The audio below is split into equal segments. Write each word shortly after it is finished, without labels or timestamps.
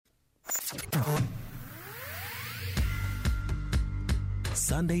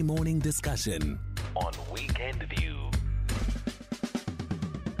Sunday morning discussion on Weekend View.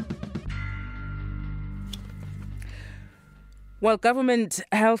 Well, government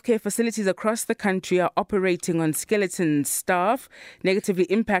healthcare facilities across the country are operating on skeleton staff, negatively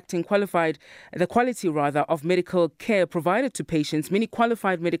impacting the quality of medical care provided to patients. Many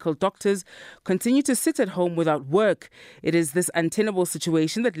qualified medical doctors continue to sit at home without work. It is this untenable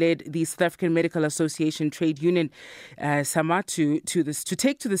situation that led the South African Medical Association trade union, Samatu, to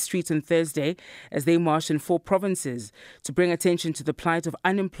take to the streets on Thursday as they marched in 4 provinces to bring attention to the plight of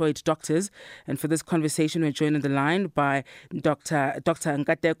unemployed doctors. And for this conversation, we're joined on the line by Dr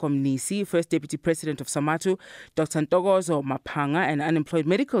Nkateko Mnisi, First Deputy President of Samatu, Dr Ntokozo Maphanga, an unemployed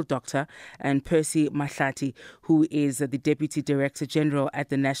medical doctor, and Percy Mahlati, who is the Deputy Director General at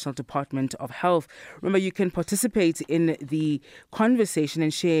the National Department of Health. Remember, you can participate in the conversation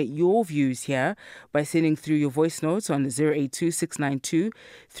and share your views here by sending through your voice notes on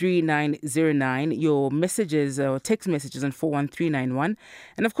 082-692-3909, your messages or text messages on 41391,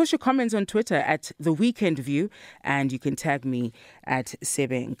 and of course your comments on Twitter at The Weekend View, and you can tag me at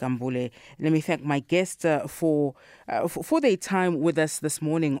Sebe Nkambule. Let me thank my guest for their time with us this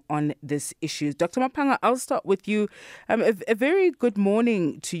morning on this issue. Dr. Maphanga, I'll start with you. A very good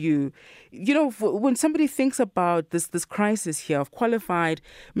morning to you. You know, when somebody thinks about this crisis here of qualified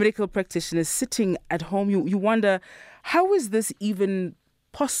medical practitioners sitting at home, you wonder, how is this even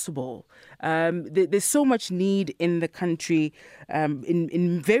possible? There's so much need in the country,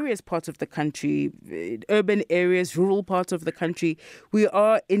 in various parts of the country, urban areas, rural parts of the country. We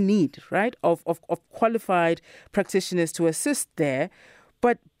are in need, right, of qualified practitioners to assist there.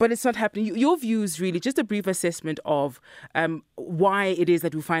 But it's not happening. Your views, really, just a brief assessment of why it is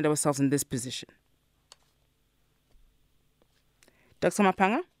that we find ourselves in this position. Dr.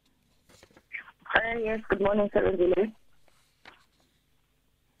 Maphanga? Yes, good morning, Sir.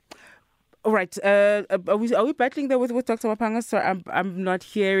 All right. Are we battling there with Dr. Maphanga? Sorry, I'm not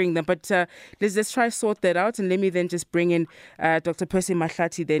hearing them. But let's try sort that out, and let me then just bring in Dr. Percy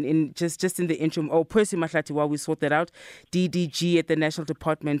Mahlati then in just in the interim. Percy Mahlati, while we sort that out, DDG at the National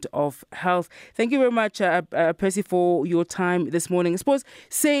Department of Health. Thank you very much, Percy, for your time this morning. I suppose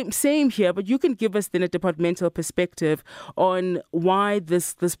same here, but you can give us then a departmental perspective on why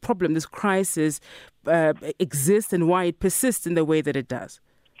this problem, this crisis, exists and why it persists in the way that it does.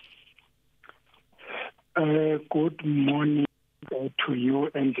 Good morning to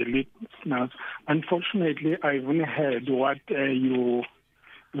you and the listeners. Unfortunately, I haven't heard what you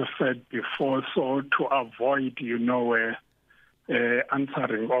said before, so to avoid,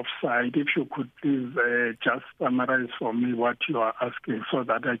 answering offside, if you could please just summarize for me what you are asking so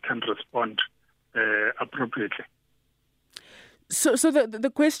that I can respond appropriately. So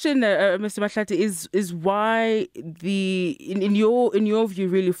the question, Mr. Mahlati, is why in your view,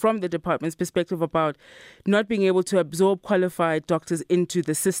 really, from the department's perspective, about not being able to absorb qualified doctors into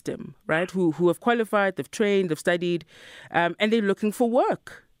the system, right? Who have qualified, they've trained, they've studied, and they're looking for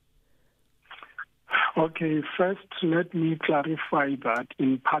work. Okay, first let me clarify that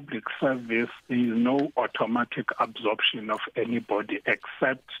in public service there is no automatic absorption of anybody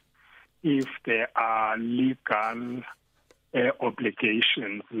except if there are legal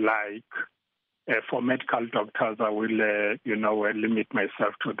obligations, like for medical doctors, I will, limit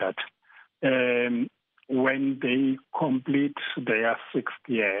myself to that. When they complete their 6th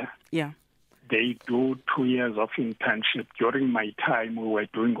year, they do 2 years of internship. During my time, we were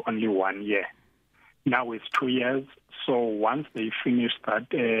doing only 1 year. Now it's 2 years. So once they finish that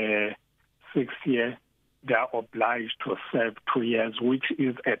 6th year, they are obliged to serve 2 years, which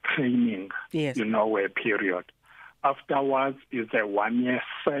is a training, a period. Afterwards is a 1 year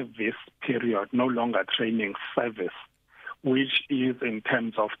service period, no longer training, service, which is in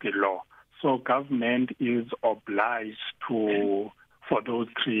terms of the law. So government is obliged to, for those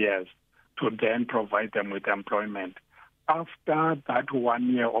 3 years, to then provide them with employment. After that 1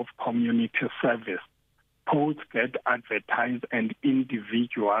 year of community service, posts get advertised and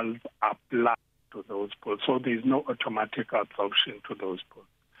individuals apply to those posts. So there is no automatic absorption to those posts.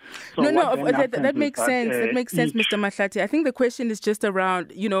 So that makes sense. That makes sense, Mr. Mahlati. I think the question is just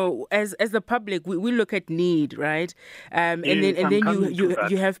around, as the public, we look at need, right? And then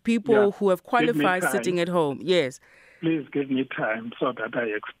you have people who have qualified sitting at home. Yes. Please give me time so that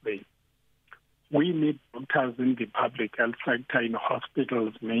I explain. We need doctors in the public health sector, in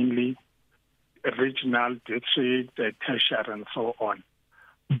hospitals mainly, regional, district, tertiary, and so on.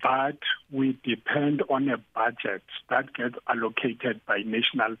 But we depend on a budget that gets allocated by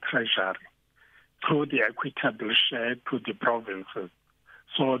National Treasury through the equitable share to the provinces.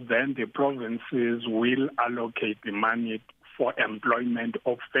 So then the provinces will allocate the money for employment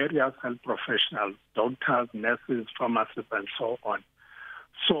of various health professionals, doctors, nurses, pharmacists, and so on.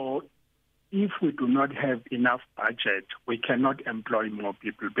 So if we do not have enough budget, we cannot employ more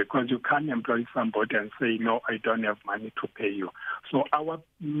people, because you can't employ somebody and say, no, I don't have money to pay you. So our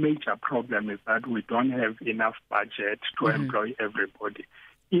major problem is that we don't have enough budget to employ everybody.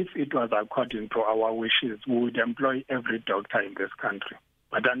 If it was according to our wishes, we would employ every doctor in this country.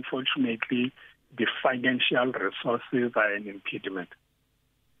 But unfortunately, the financial resources are an impediment.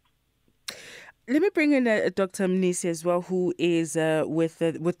 Let me bring in Dr. Mnisi as well, who is with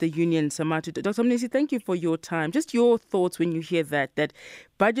the union Samatu. Dr. Mnisi, thank you for your time. Just your thoughts when you hear that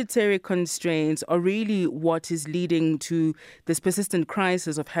budgetary constraints are really what is leading to this persistent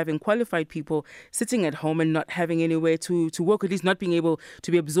crisis of having qualified people sitting at home and not having anywhere to work, at least not being able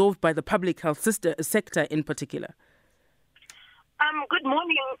to be absorbed by the public health sector in particular. Good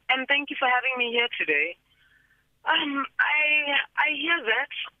morning, and thank you for having me here today. I hear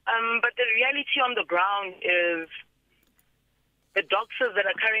that, but the reality on the ground is the doctors that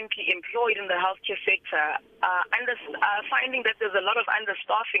are currently employed in the healthcare sector are finding that there's a lot of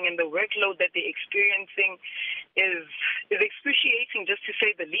understaffing, and the workload that they're experiencing is excruciating, just to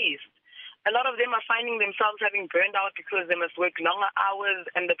say the least. A lot of them are finding themselves having burned out because they must work longer hours,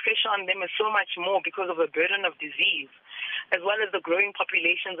 and the pressure on them is so much more because of the burden of disease, as well as the growing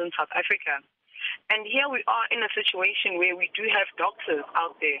populations in South Africa. And here we are in a situation where we do have doctors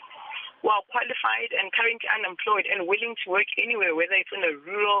out there who are qualified and currently unemployed and willing to work anywhere, whether it's in a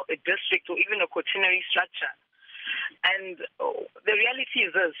rural, a district, or even a quaternary structure. And the reality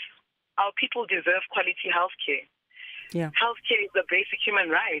is this: our people deserve quality healthcare. Yeah. Healthcare is a basic human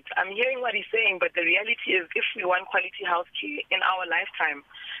right. I'm hearing what he's saying, but the reality is, if we want quality healthcare in our lifetime,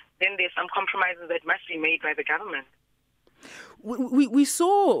 then there's some compromises that must be made by the government. We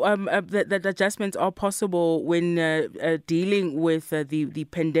saw that adjustments are possible when dealing with the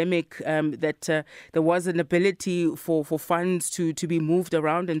pandemic, that there was an ability for funds to be moved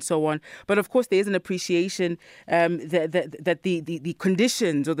around and so on. But of course, there is an appreciation that the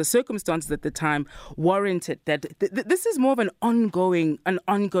conditions or the circumstances at the time warranted that this is more of an ongoing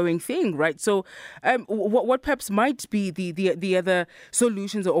thing, right? So what perhaps might be the other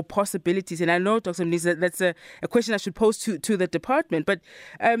solutions or possibilities? And I know, Dr. Mnisi, that's a question I should pose to the department, but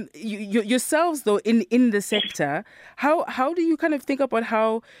yourselves though in the sector, how do you kind of think about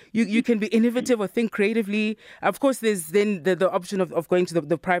how you can be innovative or think creatively? Of course, there's then the option of going to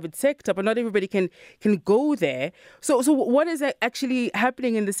the private sector, but not everybody can go there. So what is actually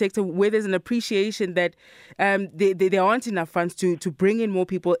happening in the sector where there's an appreciation that there aren't enough funds to bring in more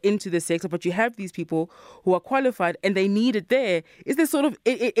people into the sector, but you have these people who are qualified and they need it there? Is there sort of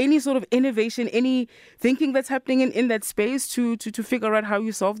any sort of innovation, any thinking that's happening in that space to figure out how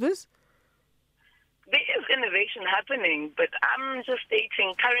you solve this? There is innovation happening, but I'm just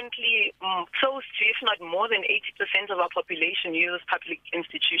stating currently close to, if not more than 80% of our population uses public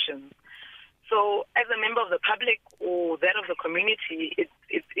institutions. So as a member of the public or that of the community,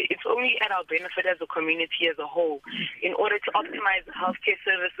 it's only at our benefit as a community as a whole in order to optimize healthcare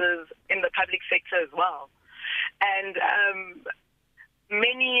services in the public sector as well. And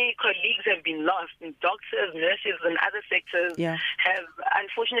many colleagues have been lost, and doctors, nurses, and other sectors have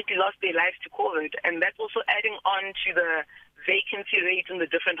unfortunately lost their lives to COVID. And that's also adding on to the vacancy rate in the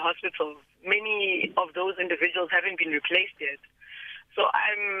different hospitals. Many of those individuals haven't been replaced yet. So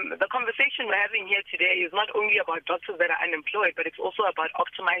the conversation we're having here today is not only about doctors that are unemployed, but it's also about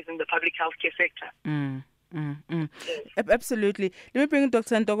optimizing the public healthcare sector. Absolutely. Let me bring in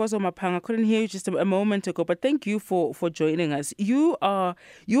Dr. Ntokozo Maphanga. I couldn't hear you just a moment ago, but thank you for joining us. You are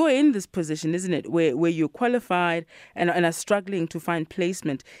in this position, isn't it, where you're qualified and are struggling to find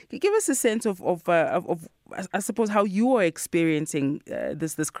placement. Give us a sense of I suppose, how you are experiencing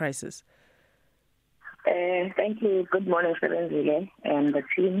this crisis. Thank you. Good morning, Serenzile, and the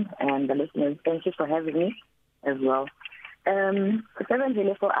team and the listeners. Thank you for having me as well.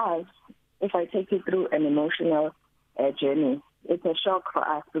 Serenzile, for us, if I take you through an emotional journey, it's a shock for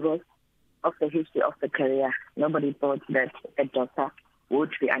us because of the history of the career. Nobody thought that a doctor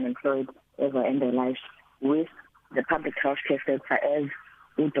would be unemployed ever in their life. With the public healthcare sector, as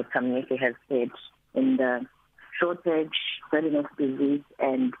Dr. Mnisi has said, in the shortage, burden of disease,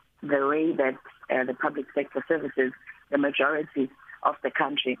 and the way that the public sector services the majority of the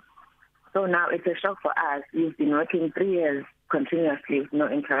country. So now it's a shock for us. We've been working 3 years continuously, no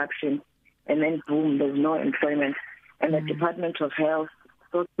interruption, and then boom, there's no employment. And the Department of Health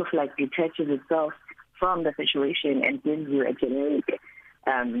sort of like detaches itself from the situation and gives you a generic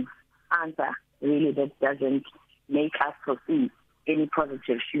answer, really, that doesn't make us proceed. any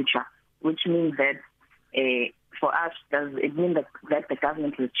positive future, which means that for us, does it mean that the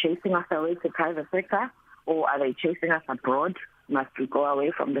government is chasing us away to private sector, or are they chasing us abroad? Must we go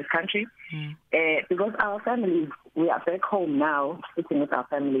away from this country? Because our families, we are back home now, sitting with our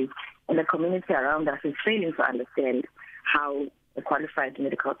families, and the community around us is failing to understand how a qualified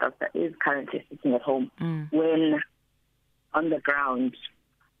medical doctor is currently sitting at home when on the ground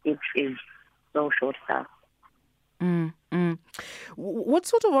it is so short-staffed. What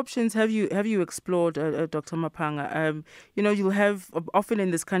sort of options have you explored, Dr. Maphanga? You'll have often in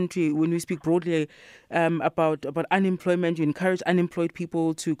this country, when we speak broadly about unemployment, you encourage unemployed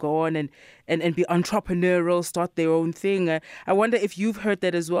people to go on and be entrepreneurial, start their own thing. I wonder if you've heard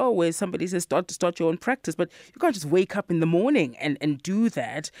that as well, where somebody says start your own practice, but you can't just wake up in the morning and do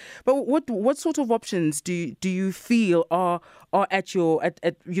that. But what sort of options do you feel are at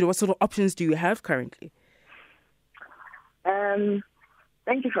what sort of options do you have currently?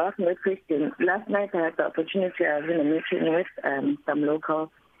 Thank you for asking that question. Last night I had the opportunity, I was in a meeting with some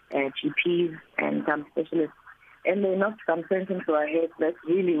local GPs and some specialists, and they knocked some sense into our heads that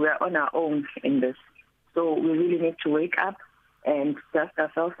really we're on our own in this. So we really need to wake up and dust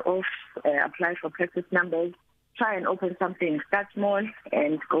ourselves off, apply for practice numbers, try and open something, start small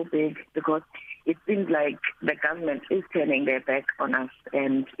and go big, because it seems like the government is turning their back on us,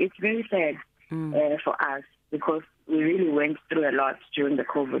 and it's very sad for us, because we really went through a lot during the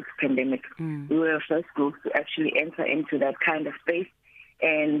COVID pandemic. We were the first group to actually enter into that kind of space.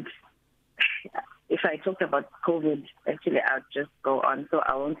 And if I talked about COVID, actually I'd just go on, so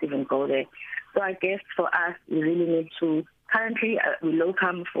I won't even go there. So I guess for us, we really need to, currently we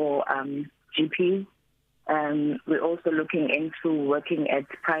locum for GPs. We're also looking into working at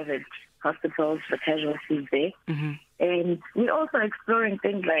private hospitals for casualties there. And we're also exploring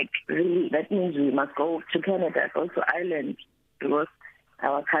things like, really, that means we must go to Canada, go to Ireland, because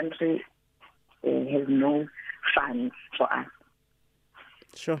our country has no funds for us.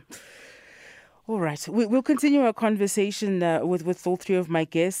 Sure. All right. We'll continue our conversation with all three of my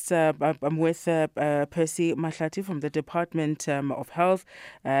guests. I'm with Percy Mahlati from the Department of Health,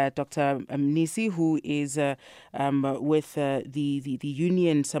 Dr. Mnisi, who is with the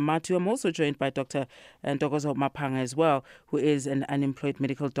union Samatu. I'm also joined by Dr. Ntokozo Maphanga as well, who is an unemployed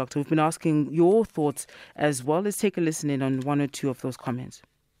medical doctor. We've been asking your thoughts as well. Let's take a listen in on one or two of those comments.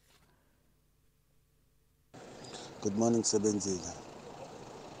 Good morning, Sebenzile.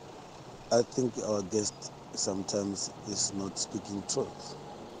 I think our guest sometimes is not speaking truth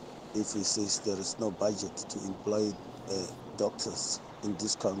if he says there is no budget to employ doctors in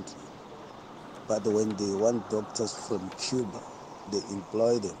this country. But when they want doctors from Cuba, they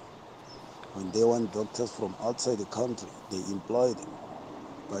employ them. When they want doctors from outside the country, they employ them.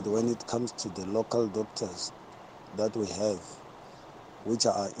 But when it comes to the local doctors that we have, which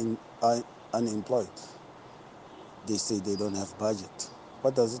are unemployed, they say they don't have budget.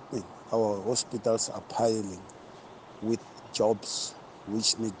 What does it mean? Our hospitals are piling with jobs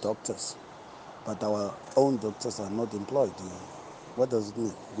which need doctors, but our own doctors are not employed. What does it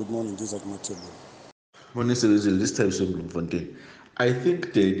mean? Good morning, this is my table. Morning, this time Bloemfontein. I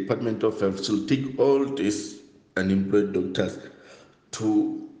think the Department of Health should take all these unemployed doctors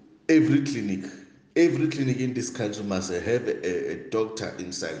to every clinic. Every clinic in this country must have a doctor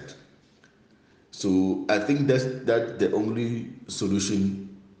inside. So I think that's the only solution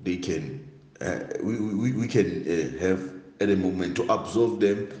they can we can have at the moment, to absorb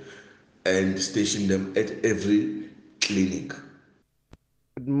them and station them at every clinic.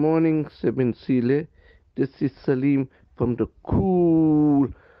 Good morning, Sebenzile. This is Salim from the cool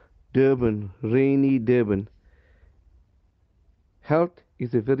Durban, rainy Durban. Health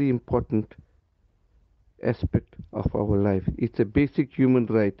is a very important aspect of our life. It's a basic human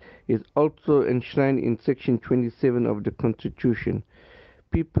right. It's also enshrined in Section 27 of the Constitution.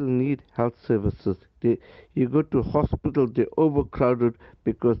 People need health services. You go to hospital, they're overcrowded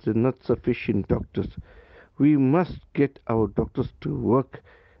because there are not sufficient doctors. We must get our doctors to work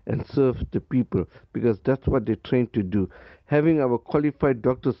and serve the people, because that's what they're trained to do. Having our qualified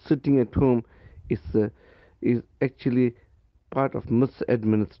doctors sitting at home is actually part of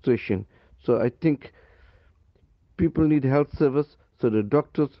misadministration. So I think people need health service, so the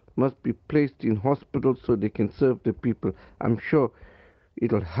doctors must be placed in hospitals so they can serve the people. I'm sure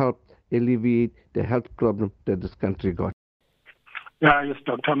it'll help alleviate the health problem that this country got. Yeah, yes,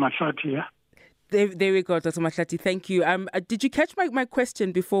 Dr. Mahlati. Yeah. There we go, Dr. Mahlati. Thank you. Did you catch my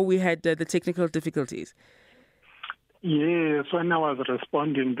question before we had the technical difficulties? Yes, when I was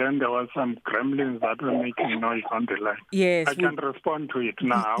responding, then there was some gremlins that were making noise on the line. Yes. I can respond to it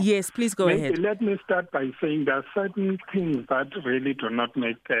now. Yes, please go ahead. Let me start by saying there are certain things that really do not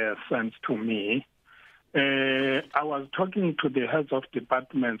make sense to me. I was talking to the heads of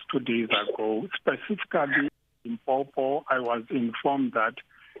departments 2 days ago, specifically in Popo. I was informed that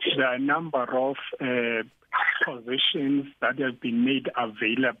there are a number of positions that have been made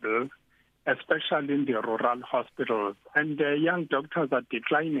available, especially in the rural hospitals, and the young doctors are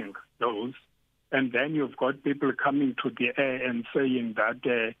declining those. And then you've got people coming to the air and saying that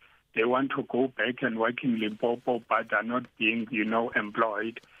they want to go back and work in Limpopo, but are not being,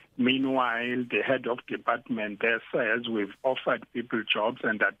 employed. Meanwhile, the head of department there says we've offered people jobs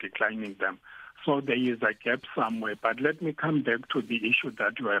and are declining them. So there is a gap somewhere. But let me come back to the issue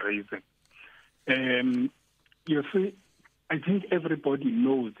that you are raising. You see, I think everybody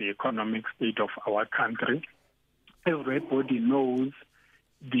knows the economic state of our country. Everybody knows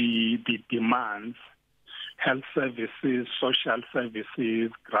the demands, health services, social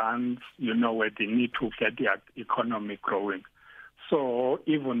services, grants, where they need to get the economy growing. So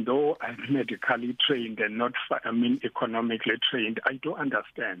even though I'm medically trained and not, economically trained, I do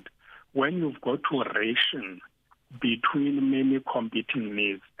understand when you've got to ration between many competing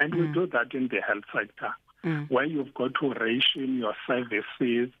needs, and we do that in the health sector, where you've got to ration your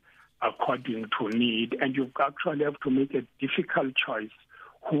services according to need, and you actually have to make a difficult choice.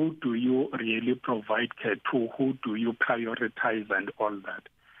 Who do you really provide care to? Who do you prioritize and all that?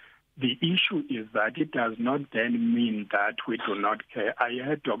 The issue is that it does not then mean that we do not care. I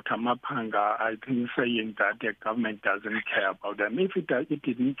heard Dr. Maphanga, I think, saying that the government doesn't care about them. If it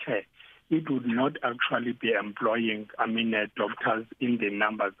didn't care, it would not actually be employing, doctors in the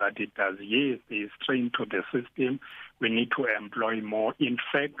numbers that it does. Yes, there is strain to the system. We need to employ more. In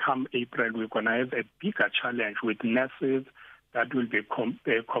fact, come April, we're going to have a bigger challenge with nurses that will be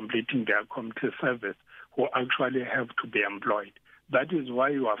completing their community service who actually have to be employed. That is why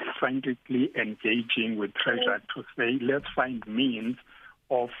you are frantically engaging with Treasury to say, let's find means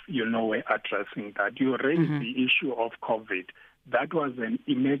of, addressing that. You raised the issue of COVID. That was an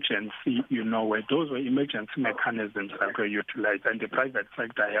emergency, where those were emergency mechanisms that were utilized, and the private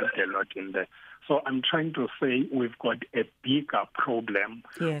sector helped a lot in there. So I'm trying to say we've got a bigger problem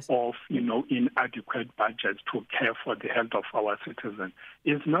of, inadequate budgets to care for the health of our citizens.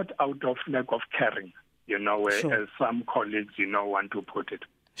 It's not out of lack of caring, as some colleagues, want to put it.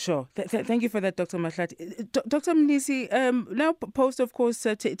 Sure. Thank you for that, Dr. Mahlati. Dr. Mnisi, now post, of course,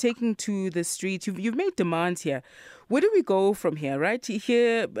 taking to the streets, you've made demands here. Where do we go from here, right?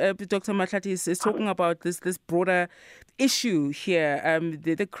 Here, Dr. Mahlati is talking about this broader issue here,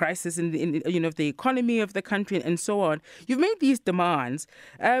 the crisis in the economy of the country and so on. You've made these demands.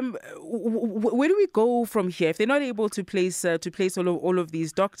 Where do we go from here? If they're not able to place all of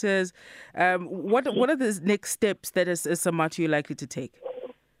these doctors, what are the next steps that as Samatu you're likely to take?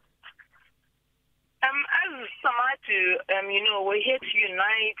 As Samatu, we're here to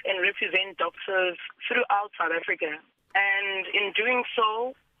unite and represent doctors throughout South Africa. And in doing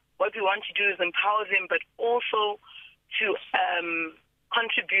so, what we want to do is empower them, but also to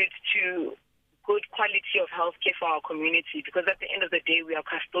contribute to good quality of healthcare for our community. Because at the end of the day, we are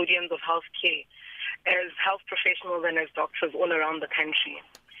custodians of healthcare as health professionals and as doctors all around the country.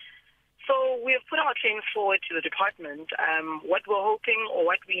 So we have put our claims forward to the department. What we're hoping, or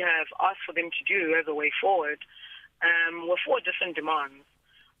what we have asked for them to do as a way forward, were 4 different demands.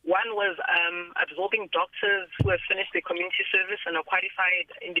 One was absorbing doctors who have finished their community service and are qualified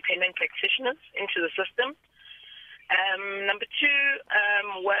independent practitioners into the system. Number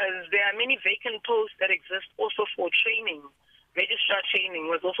 2 was there are many vacant posts that exist also for training. Registrar training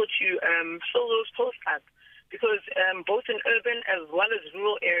was also to fill those posts up. Because both in urban as well as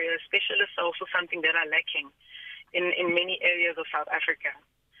rural areas, specialists are also something that are lacking in many areas of South Africa.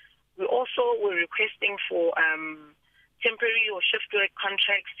 We also were requesting for temporary or shift work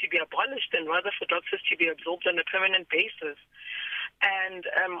contracts to be abolished and rather for doctors to be absorbed on a permanent basis. And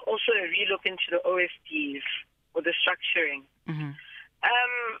also a relook into the OSDs or the structuring.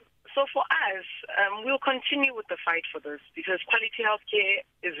 So for us, we'll continue with the fight for this because quality healthcare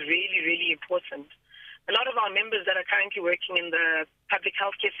is really, really important. A lot of our members that are currently working in the public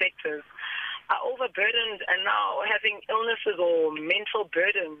healthcare sectors are overburdened and now having illnesses or mental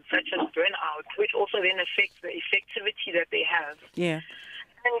burdens such as burnout, which also then affects the effectivity that they have. Yeah.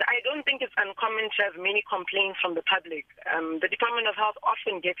 And I don't think it's uncommon to have many complaints from the public. The Department of Health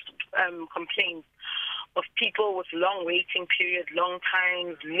often gets complaints of people with long waiting periods, long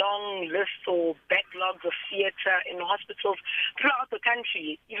times, long lists or backlogs of theatre in hospitals throughout the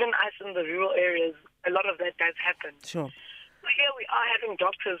country, even us in the rural areas, a lot of that does happen. Sure. So here we are having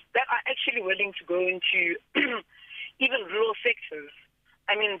doctors that are actually willing to go into even rural sectors.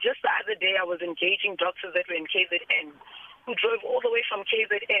 I mean, just the other day I was engaging doctors that were in KZN who drove all the way from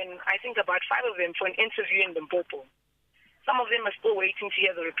KZN, I think about 5 of them, for an interview in Limpopo. Some of them are still waiting to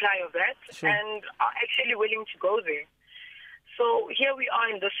hear the reply of that and are actually willing to go there. So here we are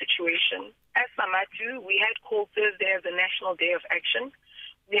in this situation. As Samatu, we had called Thursday as the National Day of Action.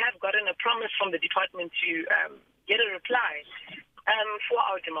 We have gotten a promise from the department to get a reply for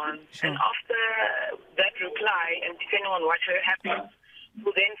our demands. And after that reply, and depending on what happens,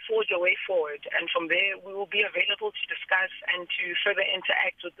 we'll then forge a way forward. And from there, we will be available to discuss and to further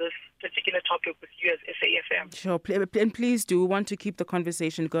interact with this particular topic with you as SAFM. Sure. And please do. We want to keep the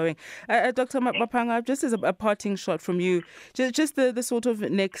conversation going. Dr. Maphanga, just as a parting shot from you, just the sort of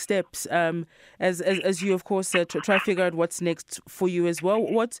next steps as you, of course, try to figure out what's next for you as well.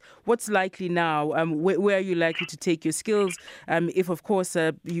 What's likely now? Where are you likely to take your skills if, of course,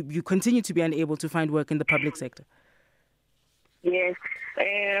 you continue to be unable to find work in the public sector? Yes.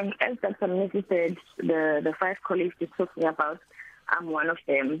 As Dr. Mnisi said, the 5 colleagues he's talking about, I'm one of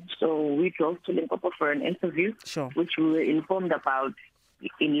them. So we drove to Limpopo for an interview, which we were informed about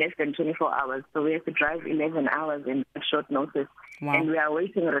in less than 24 hours. So we have to drive 11 hours in short notice, and we are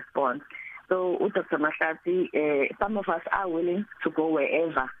awaiting a response. So with Dr. Mahlati, some of us are willing to go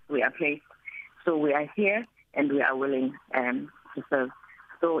wherever we are placed. So we are here and we are willing to serve.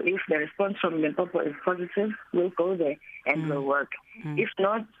 So if the response from Limpopo is positive, we'll go there and we'll work. If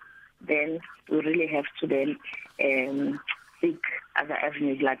not, then we really have to then seek other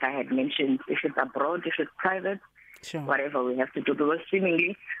avenues, like I had mentioned. If it's abroad, if it's private, whatever we have to do. Because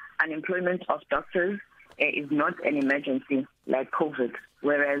seemingly, unemployment of doctors is not an emergency like COVID,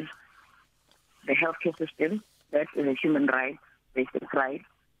 whereas the healthcare system, that is a human right, basic right,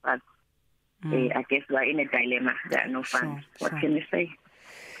 but I guess we're in a dilemma. There are no funds. What can we say?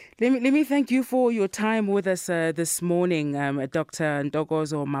 Let me thank you for your time with us this morning, Dr.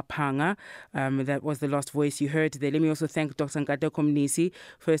 Ntokozo Maphanga. That was the last voice you heard there. Let me also thank Dr. Nkateko Mnisi,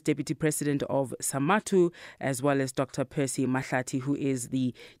 First Deputy President of Samatu, as well as Dr. Percy Mahlati, who is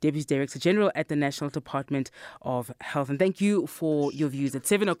the Deputy Director General at the National Department of Health. And thank you for your views. At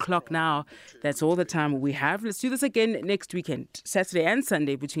 7 o'clock now, that's all the time we have. Let's do this again next weekend, Saturday and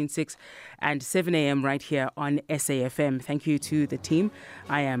Sunday, between 6 and 7 a.m. right here on SAFM. Thank you to the team.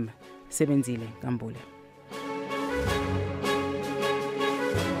 I am Sebenzile Ngambule.